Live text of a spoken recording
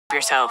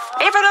yourself.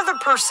 I have another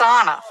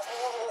persona.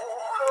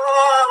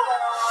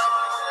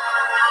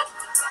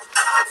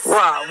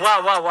 Whoa.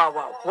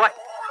 What?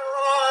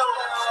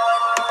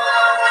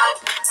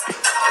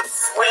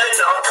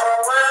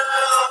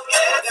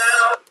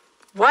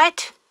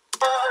 What?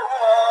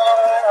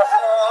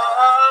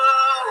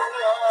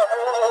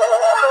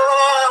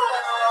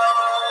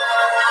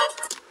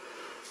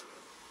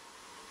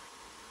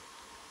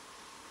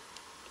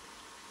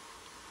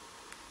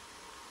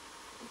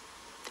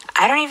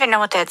 I don't even know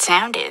what that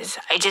sound is.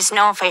 I just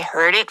know if I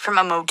heard it from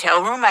a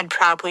motel room, I'd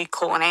probably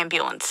call an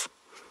ambulance.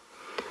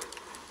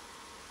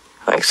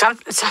 Like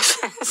something's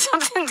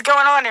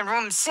going on in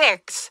room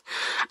 6.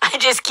 I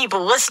just keep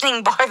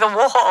listening by the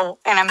wall,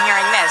 and I'm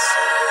hearing this.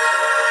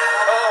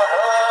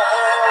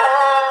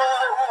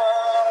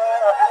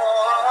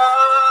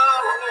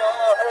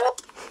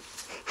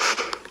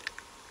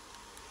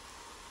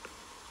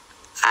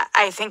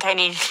 I think I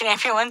need an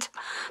ambulance,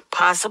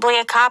 possibly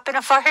a cop in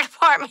a fire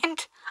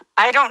department.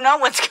 I don't know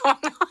what's going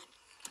on.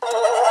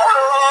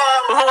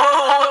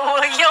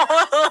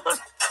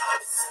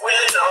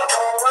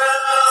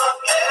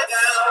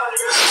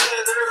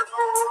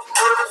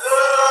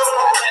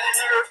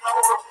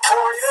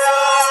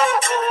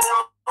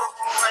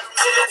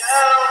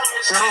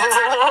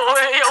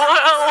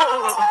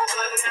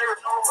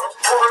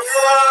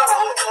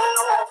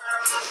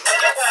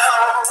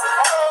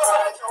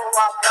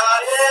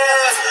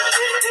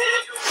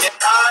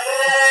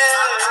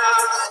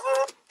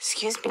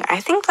 Excuse me, I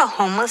think the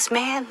homeless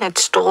man that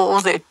stole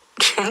the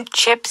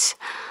chips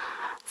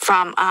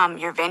from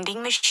your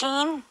vending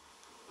machine,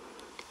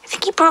 I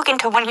think he broke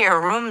into one of your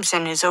rooms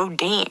and is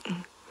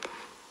ODing.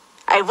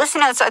 I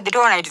listen outside the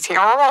door and I just hear,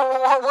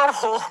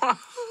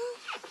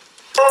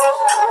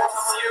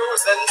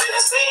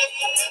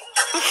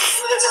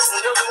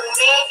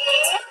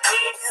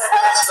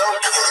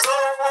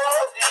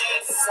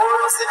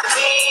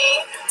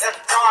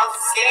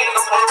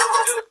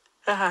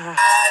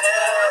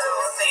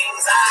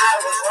 things I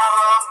was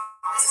wrong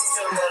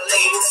to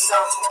believe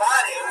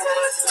somebody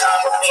would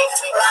love me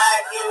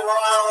like you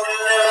want to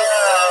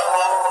love.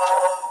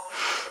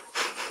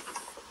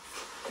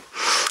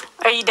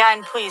 Are you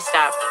done? Please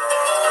stop.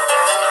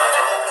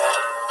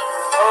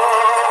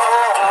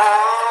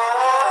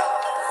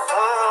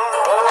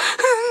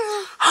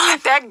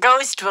 That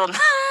ghost will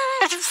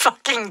not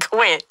fucking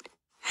quit.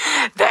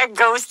 That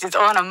ghost is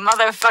on a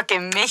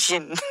motherfucking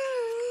mission.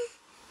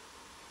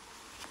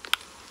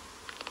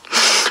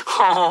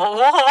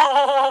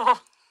 Oh.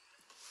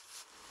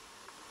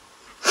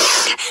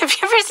 Have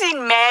you ever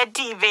seen Mad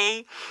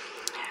TV?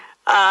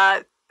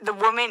 The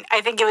woman,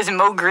 I think it was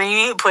Mo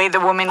Green who played the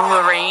woman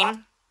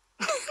Lorraine.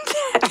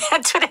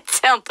 That's what it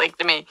sounds like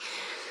to me.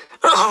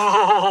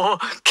 Oh,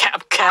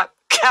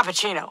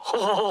 cappuccino.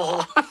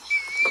 Oh.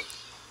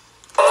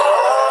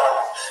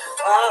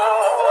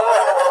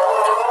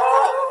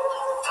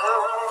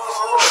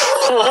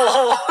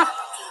 Oh.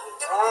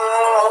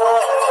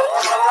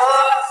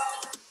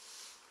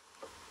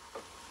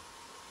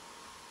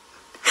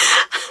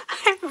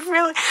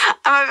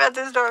 I'm about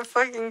to start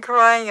fucking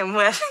crying and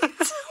laughing.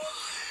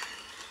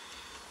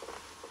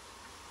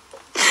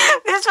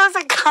 This was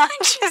a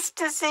conscious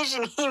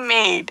decision he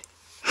made.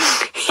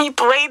 He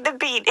played the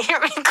beat,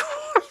 hit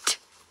record,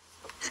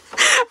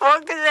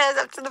 walked his ass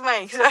up to the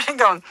mic, started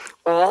going,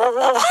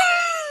 oh.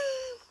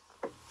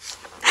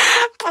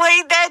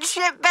 Played that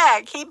shit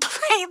back. He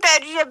played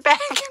that shit back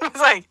and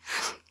was like,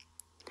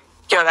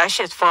 yo, that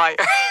shit's fire.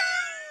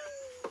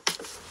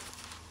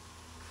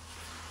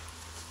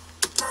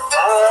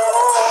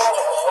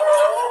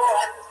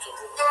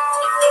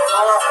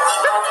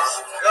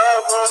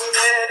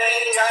 Government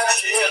ain't got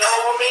shit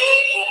on me.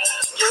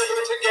 Get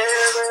it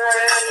together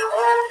and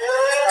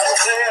okay.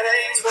 That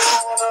ain't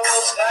gonna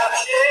stop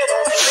shit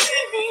or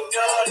make me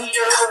none of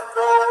your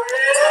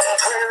glory.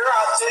 Where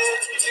I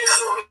take you,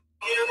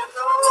 you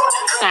know.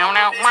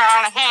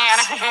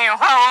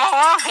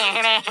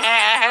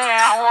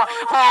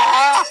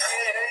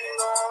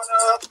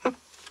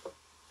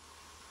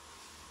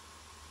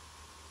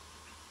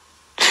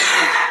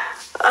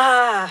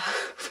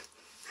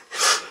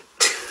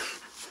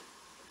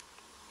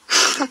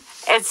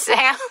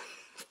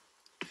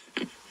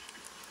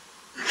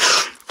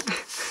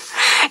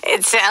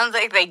 It sounds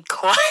like they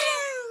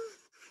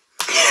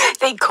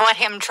caught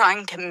him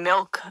trying to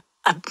milk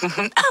a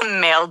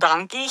male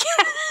donkey.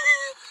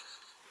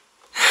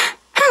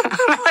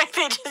 Like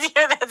they just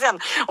hear that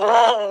sound.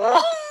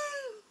 Oh.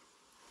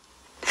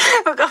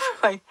 We'll go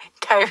for like,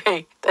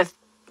 Tyree, that's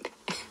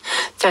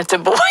a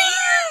boy.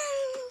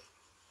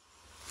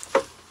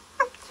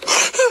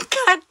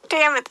 God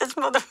damn it, this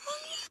motherfucker.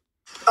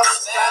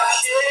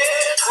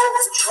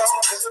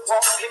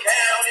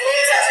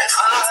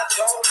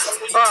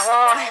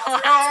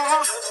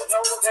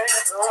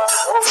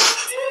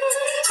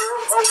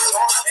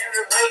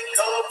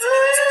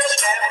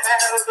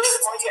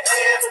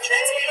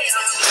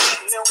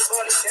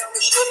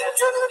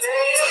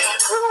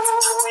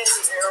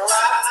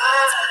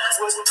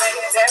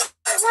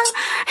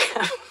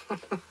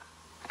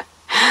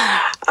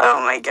 Oh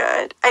my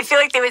God. I feel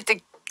like they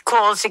would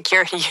call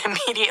security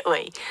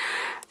immediately.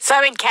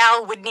 Simon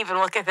Cowell wouldn't even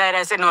look at that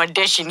as an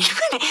audition.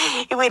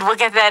 He would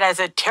look at that as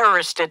a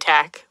terrorist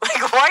attack.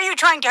 Like, why are you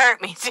trying to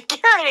hurt me?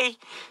 Security!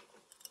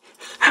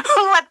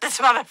 Who let this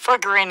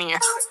motherfucker in here?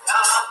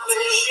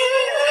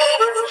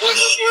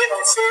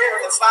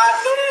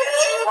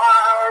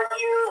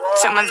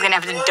 Someone's gonna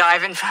have to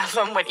dive in front of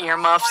them with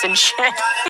earmuffs and shit.